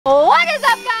What is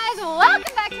up, guys?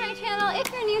 Welcome back to my channel. If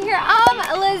you're new here,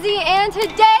 I'm Lizzy, and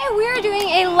today we are doing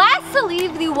a last to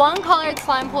leave the one colored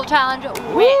slime pool challenge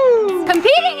wins.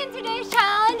 Competing in today's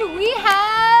challenge, we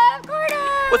have Carter.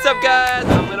 What's up, guys?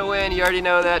 I'm gonna win. You already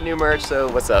know that. New merch, so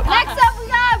what's up? Next up, we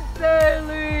got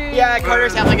Bailey. Yeah,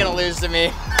 Carter's definitely gonna lose to me.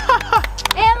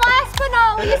 And last but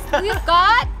not least, we've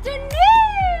got Denise.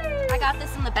 I got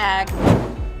this in the bag.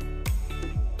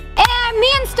 And me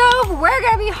and Stove, we're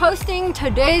gonna be hosting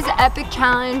today's epic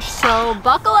challenge, so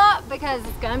buckle up because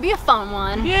it's gonna be a fun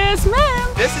one. Yes,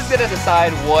 ma'am. This is gonna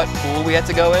decide what pool we have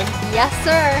to go in. Yes,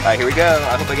 sir. All right, here we go.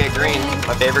 I hope I get green.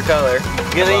 My favorite color.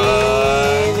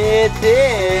 Green it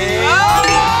is.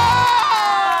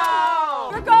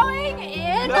 We're going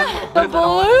in the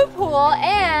blue pool,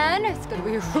 and it's gonna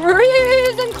be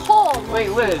freezing cold. Wait,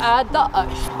 Liz. Add the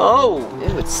ice. Oh,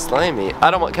 ew, it's slimy.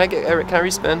 I don't want. Can I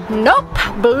respin? Nope.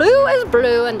 Blue is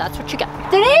blue, and that's what you get.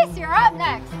 Denise, you're up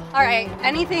next. All right,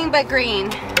 anything but green.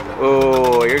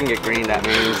 Oh, you're gonna get green, that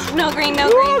means. No green, no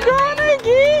green. You're gonna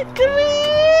get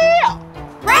green.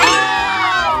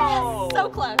 Wow! So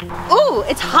close. Ooh,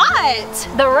 it's hot.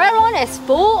 The red one is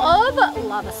full of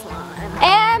lava slime.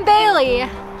 And Bailey.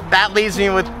 That leaves me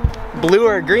with blue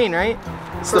or green, right?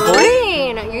 It's the blue.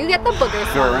 Green. You get the booger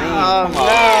slime.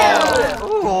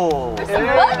 Oh, Some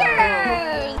boogers.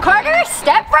 Carter,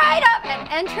 step right up and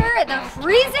enter the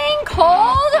freezing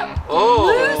cold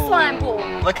blue slime pool.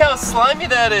 Look how slimy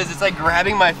that is. It's like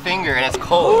grabbing my finger and it's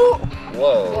cold.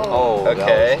 Whoa. Oh,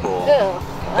 okay. that was cool. Ew.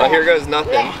 Well, here goes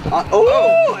nothing.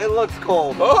 It looks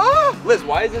cold. Oh, Liz,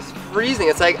 why is this freezing?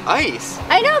 It's like ice.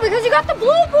 I know, because you got the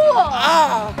blue pool.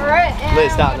 Ah. All right. And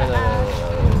Liz, stop. No.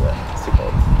 It's too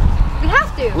cold. we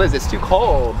have to. Liz, it's too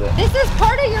cold. This is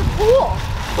part of your pool.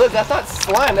 Liz, that's not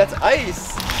slime, that's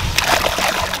ice.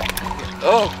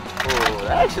 Oh.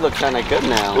 That actually looks kind of good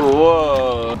now.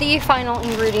 Whoa. The final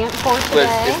ingredient for today.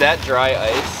 Liz, is that dry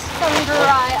ice? Some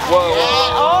dry ice. Whoa.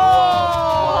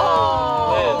 Oh!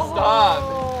 Liz, stop.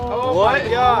 Oh my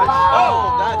gosh. Wow.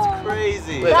 Oh, that's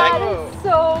crazy. Liz, That is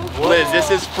so Liz, this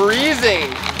is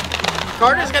freezing.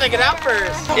 Carter's gonna get out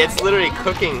first. It's literally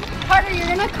cooking. Carter, you're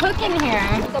gonna cook in here.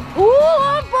 The pool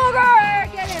of booger.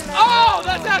 Get in there. Oh,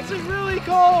 that's actually really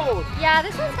cold. Yeah,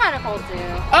 this one's kind of cold too.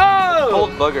 Oh!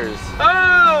 Cold boogers.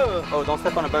 Oh! Oh, don't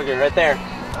step on a booger right there.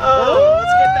 Oh,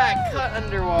 let's get that cut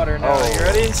underwater now. Oh. You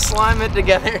ready? Slime it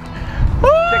together. Stick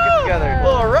it together.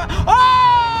 Oh!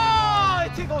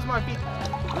 It tickles my feet.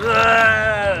 All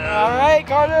right,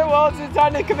 Carter. Well, it's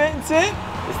time to commit and sit.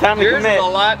 It's time to Yours commit. is a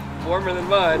lot warmer than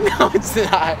mine. No, it's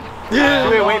not.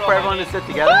 Should we wait for everyone to sit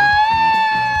together? Oh,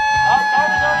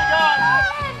 Carter's already gone.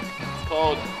 It's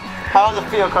cold. How does it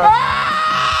feel, Carter?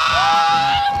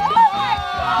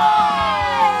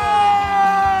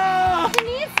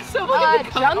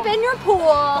 Jump in your pool.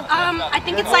 I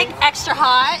think it's like extra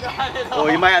hot. Oh,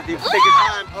 you might have to take your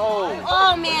time. Oh.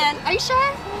 Oh man, are you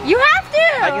sure? You have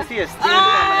to. I can see a steam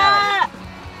coming out.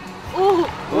 Ooh.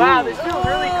 Wow, this feels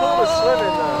really cool to swim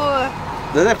in though.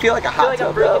 Doesn't it feel like a hot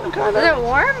tub though? Is it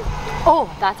warm? Oh,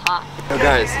 that's hot. Yo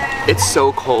guys, it's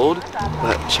so cold,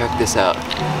 but check this out.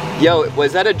 Yo,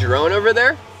 was that a drone over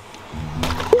there?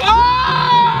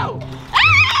 Oh!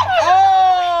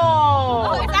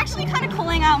 Oh, it's actually kind of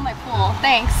cooling out in my pool.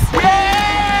 Thanks.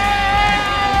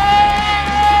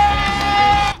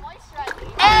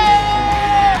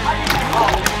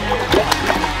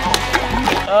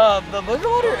 The booger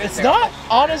water, it's not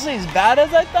honestly as bad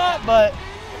as I thought, but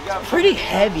it's pretty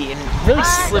heavy and really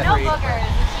slippery. No boogers.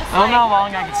 I don't know how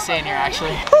long I can stay in here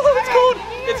actually. Oh, it's cold!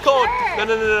 It's cold! No,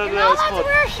 You're not it's allowed cold. to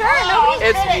wear a shirt. Nobody's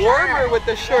It's warmer with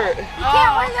the shirt. You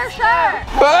can't wear their shirt.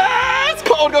 Ah, it's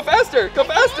cold. Go faster. Go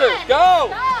faster.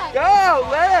 Go. Stop. Go,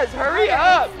 Liz. Hurry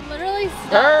up. It's literally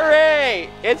stuck. Hurry.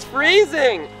 It's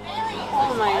freezing.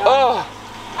 Oh my god. Oh,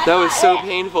 that was so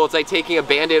painful. It's like taking a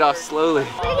Band-Aid off slowly.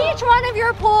 In each one of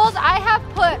your pools, I have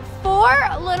put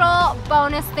 4 little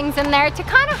bonus things in there to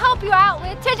kind of help you out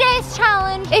with today's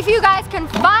challenge. If you guys can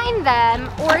find them,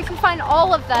 or if you find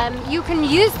all of them, you can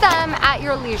use them at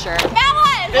your leisure. That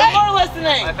one. There's more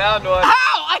listening! I found one.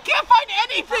 How? I can't find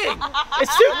anything!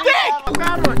 It's too thick! I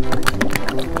found one.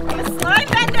 Slime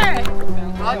bender.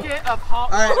 Bucket of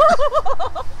hot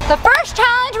The first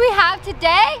challenge we have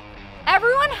today,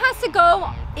 everyone has to go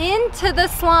into the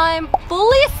slime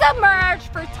fully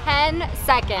submerged for 10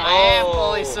 seconds. I am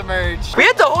fully submerged. We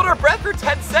had to hold our breath for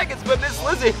 10 seconds, but Miss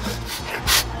Lizzy,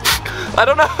 I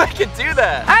don't know if I can do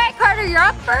that. All right, Carter, you're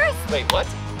up first. Wait, what?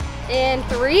 In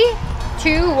 3,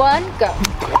 2, 1, go.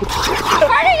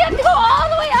 Carter, you have to go all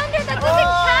the way under. That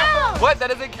doesn't count. What? That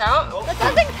doesn't count? That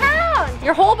doesn't count.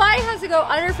 Your whole body has to go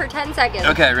under for 10 seconds.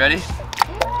 Okay, ready?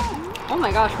 Oh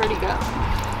my gosh, where'd he go?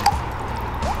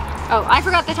 Oh, I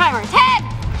forgot the timer. 10,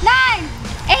 9,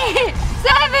 8,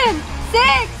 7, 6,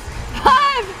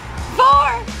 5,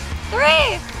 4,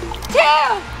 3, 2,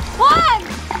 1.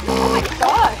 Oh my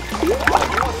gosh.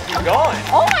 Keep going.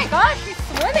 Oh my gosh, she's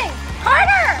swimming.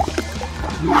 Carter!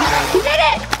 You did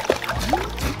it!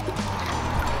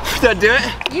 Did I do it?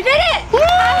 You did it! Woo!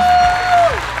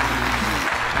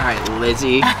 All right,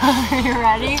 Lizzy. Are you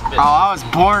ready? Oh, I was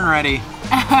born ready.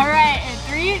 All right, in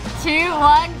 3, 2,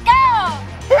 1, go!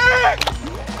 10,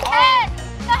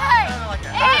 9,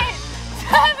 8,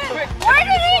 7. Where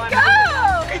did he go?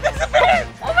 He disappeared.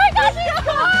 Oh my gosh, he's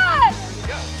gone!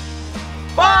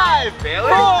 5,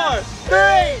 4,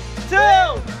 3, 2,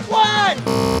 1.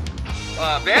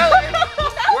 Bailey,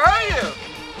 where are you?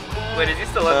 Wait, is he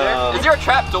still in there? Is there a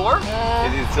trap door?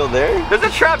 Is he still there? There's a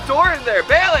trap door in there.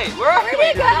 Bailey, where are you?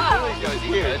 Where'd he go? Is he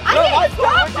here? I can't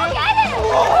stop, look at him!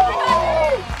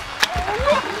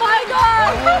 Oh my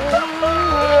god!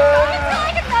 It's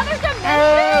like another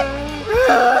dimension!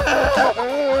 Oh my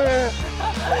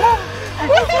gosh!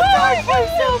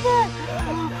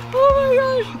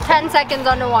 10 seconds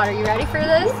underwater. You ready for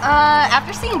this?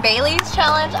 After seeing Bailey's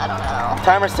challenge, I don't know.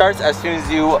 Timer starts as soon as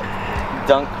you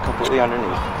dunk completely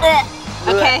underneath.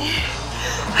 Okay.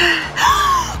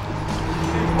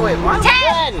 Wait, why?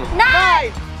 10,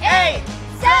 9, 8,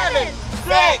 7,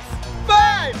 6,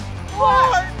 5,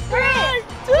 4, 3,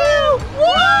 2, 1!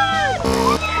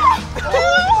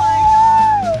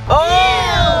 Oh!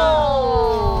 Oh,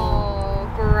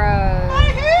 gross. My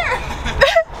hair!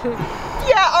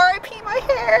 Yeah, R.I.P. my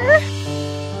hair.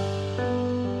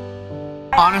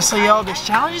 Honestly, y'all, this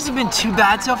challenge hasn't been too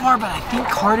bad so far, but I think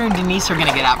Carter and Denise are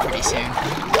gonna get out pretty soon.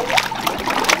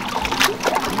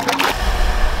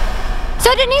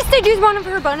 So Denise did use one of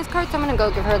her bonus cards, so I'm gonna go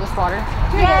give her this water.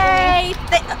 Yay!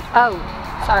 Oh,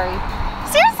 sorry.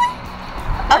 Seriously?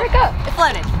 Where'd it go? It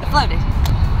floated. It floated.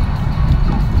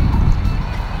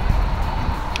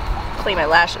 Clean my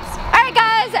lashes. Alright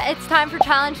guys, it's time for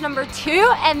challenge number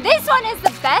 2, and this one is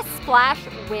the best splash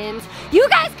wins. You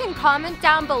guys can comment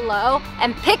down below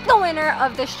and pick the winner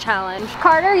of this challenge.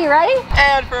 Carter, you ready?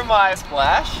 And for my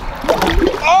splash.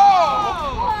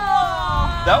 Oh!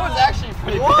 That was actually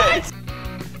pretty big.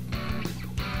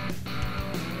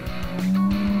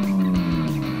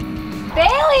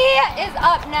 Bailey is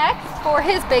up next for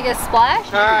his biggest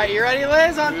splash. All right, you ready,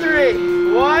 Liz? On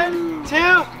 3. 1,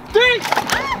 2, 3.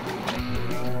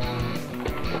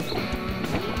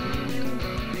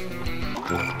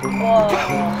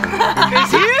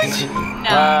 It's huge?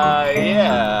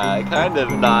 Yeah, kind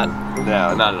of not.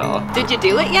 No, not at all. Did you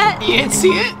do it yet? You didn't see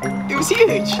it? It was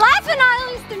huge. Last but not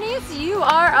least, Denise, you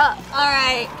are up.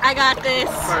 Alright, I got this.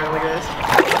 All right, look at this.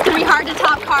 It's gonna be hard to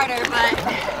top Carter, but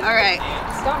alright.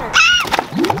 Stoner.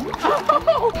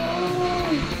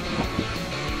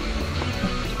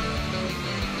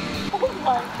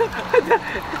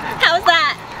 How was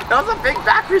that? That was a big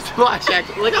backwards splash,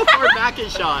 actually. Look how far back it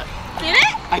shot. Did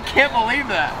it? I can't believe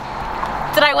that.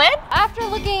 Did I win? After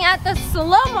looking at the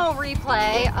slow-mo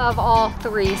replay of all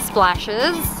 3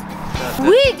 splashes,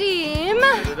 we deem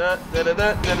Bailey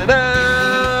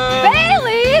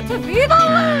to be the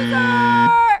loser!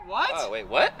 What? Oh, wait,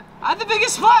 what? I had the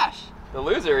biggest splash. The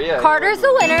loser, yeah. Carter's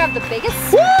the winner of the biggest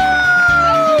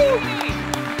splash.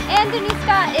 And Denise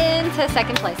got into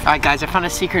second place. All right, guys, I found a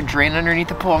secret drain underneath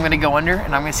the pool. I'm gonna go under,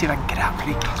 and I'm gonna see if I can get out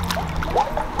pretty quick.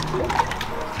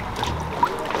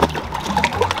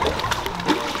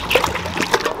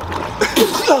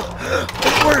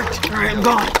 It worked. All right, I'm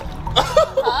gone.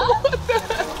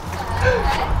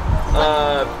 I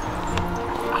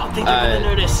don't think they're gonna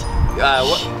notice.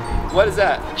 What is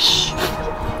that? Shh. I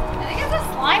think it's a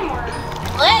slime worm.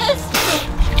 Liz!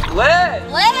 Liz!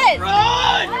 Liz!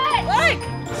 Run! Look!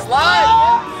 Slide!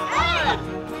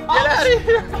 Get out of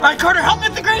here! All right, Carter, help me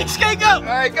with the great escape. Go. All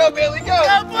right, go, Bailey, go!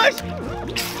 Go, push.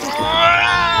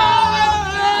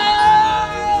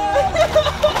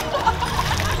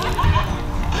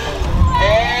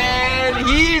 And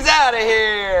he's out of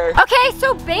here! Okay,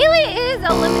 so Bailey is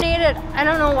eliminated. I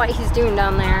don't know what he's doing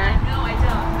down there. No, I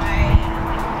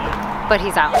don't. But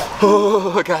he's out.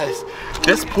 Oh, guys,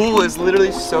 this pool is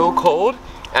literally so cold.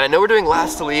 And I know we're doing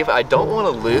last to leave. I don't want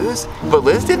to lose, but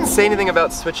Liz didn't say anything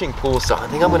about switching pools, so I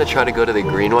think I'm gonna try to go to the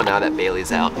green one now that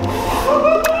Bailey's out.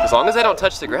 As long as I don't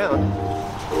touch the ground.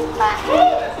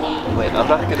 Wait, I'm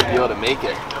not gonna be able to make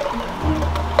it.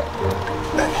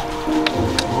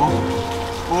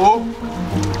 Oh,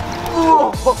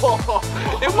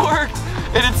 it worked,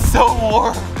 and it's so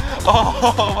warm.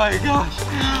 Oh my gosh.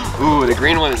 Ooh, the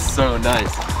green one is so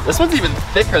nice. This one's even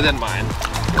thicker than mine.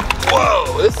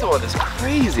 Whoa, this one is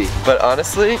crazy. But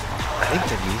honestly, I think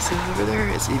Denise's over there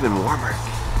is even warmer.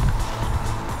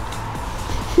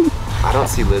 I don't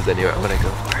see Liz anywhere. I'm gonna go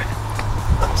for it.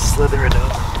 I'm slithering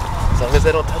up. As long as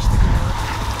I don't touch the ground.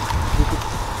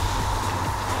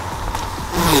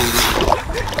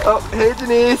 Oh, hey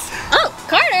Denise. Oh,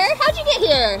 Carter, how'd you get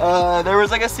here? There was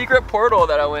like a secret portal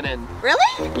that I went in.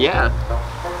 Really? Yeah.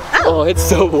 Oh, it's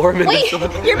so warm in Wait, this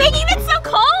one. you're making it so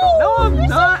cold. No, I'm You're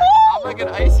not. So I'm like an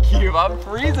ice cube. I'm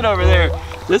freezing over there.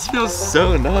 This feels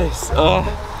so nice. Oh,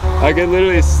 I could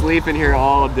literally sleep in here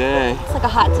all day. It's like a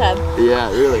hot tub. Yeah,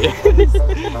 it really is.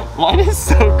 Mine is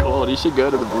so cold. You should go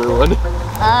to the blue one.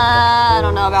 I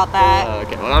don't know about that.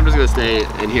 Okay, well I'm just gonna stay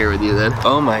in here with you then.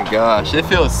 Oh my gosh, it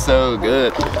feels so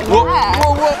good. Whoa,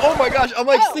 whoa, whoa, oh my gosh, I'm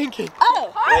like sinking.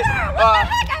 Oh. Carter, what the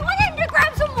heck? I went in to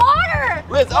grab some water.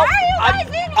 Liz, Why are you guys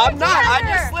in here I'm not, I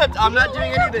together? just slipped. I'm not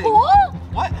doing You're anything. Cool?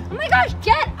 What? Oh my gosh,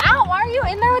 get out. Why are you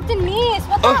in there with Denise?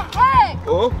 What the heck?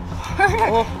 Oh,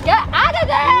 Get out of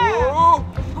there. oh,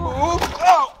 oh,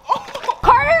 oh.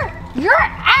 Carter, you're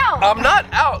out. I'm not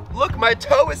out. Look, my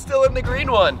toe is still in the green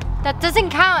one. That doesn't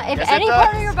count. If Yes, it any part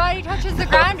of does. your body touches the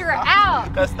ground, you're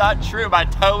out. That's not true. My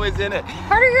toe is in it.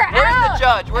 Carter, you're Where's out. the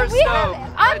judge? Where's And we Stove?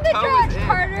 have- My I'm the toe is judge, in.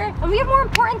 Carter. And we have more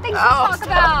important things to Oh, talk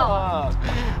about. stop.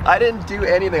 I didn't do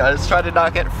anything. I just tried to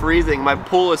not get freezing. My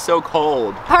pool is so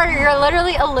cold. Carter, you're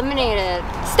literally eliminated.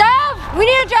 Steph, we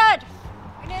need a judge.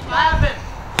 We need a judge.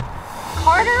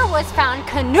 Carter was found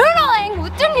canoodling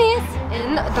with Denise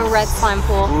in the red slime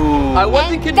pool. I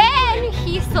wasn't And then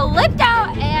he slipped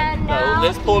out and now No,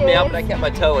 Liz pulled me out, but I kept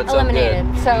my toe in, so I'm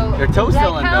eliminated. good. So Your toe's does that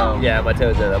still in count? though. Yeah, my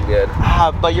toe's in. I'm good.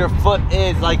 But your foot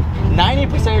is like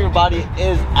 90% of your body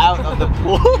is out of the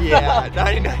pool. Yeah,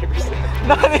 99%.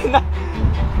 99.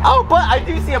 Oh, but I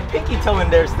do see a pinky toe in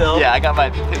there still. Yeah, I got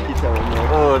my pinky toe in there.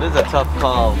 Oh, this is a tough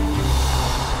call.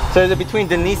 So is it between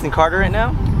Denise and Carter right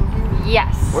now?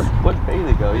 Yes. Where'd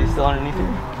Bailey go? You still underneath here?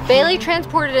 Bailey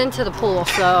transported into the pool,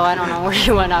 so I don't know where he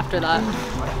went after that.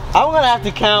 I'm gonna have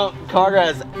to count Carter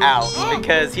as out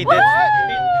because he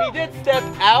did step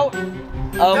out of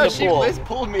No, the pool. Liz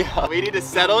pulled me out. We need to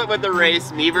settle it with the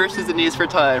race, me versus Denise for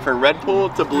time, from red pool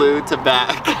to blue to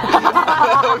back. We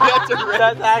have to race.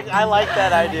 I like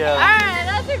that idea. All right,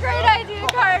 that's a great idea,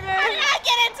 Carter. I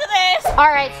get into this. All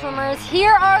right, swimmers,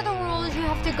 here are the rules. You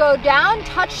have to go down,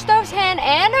 touch those hand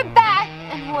and back,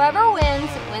 and whoever wins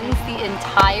the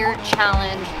entire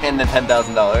challenge. And the $10,000.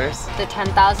 The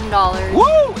 $10,000.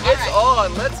 Woo! It's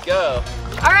on. Let's go.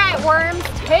 All right, worms,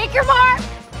 take your mark.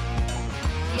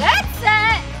 Get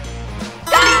set.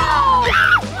 Go!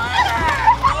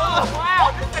 Oh,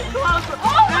 wow, this is close.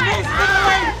 Oh my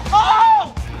God!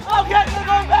 Oh! Okay, we're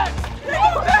going back. Go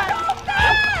back.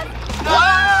 No!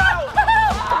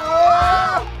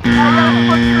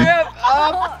 Grip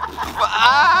up.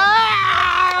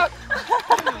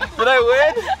 Did I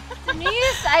win?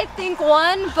 Denise, I think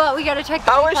won, but we gotta check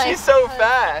the How is she replay so because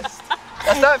fast?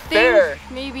 That's not I think fair.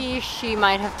 maybe she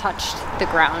might have touched the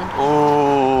ground.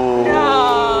 Oh.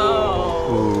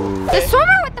 The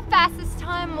swimmer with the fastest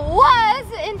time was,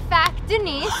 in fact,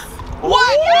 Denise.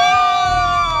 What?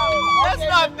 No! That's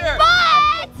not fair.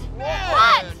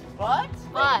 But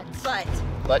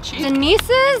Butt cheek?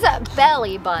 Denise's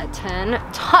belly button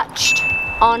touched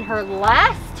on her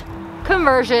last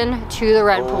conversion to the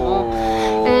red pool.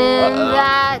 And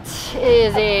that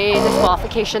is a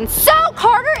disqualification. So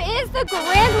Carter is the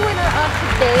grand winner of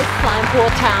today's slime pool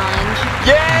challenge.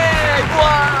 Yay!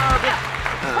 Glove!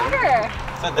 Carter!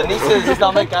 So Denise's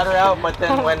stomach got her out, but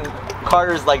then when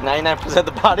Carter's like 99% of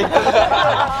the body.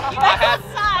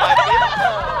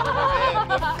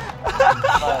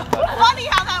 Funny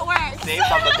how that works. Saved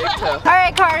on the big toe. All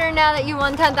right, Carter, now that you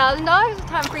won $10,000, it's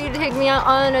time for you to take me out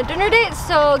on a dinner date,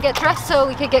 so get dressed so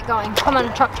we could get going. Come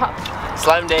on, chop chop.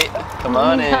 Slime date. Come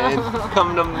on in.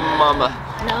 Come to mama.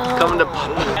 No. Come to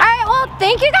papa. All right, well,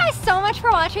 thank you guys so much for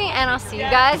watching, and I'll see you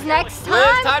guys next time.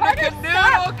 Liz, time to Carter,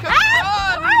 canoodle. Come on. I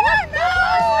don't know.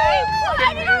 I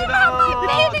didn't have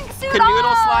my bathing suit Canoodle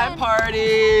on. slime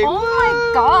party. Oh my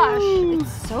gosh,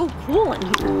 it's so cool in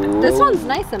here. This one's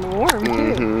nice and warm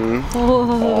too.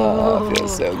 Oh,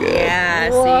 feels so good. Yeah,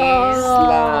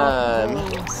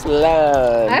 Slime.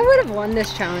 Slime. I would have won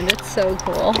this challenge. It's so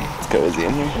cool. It's cozy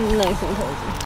in here. Nice and cozy.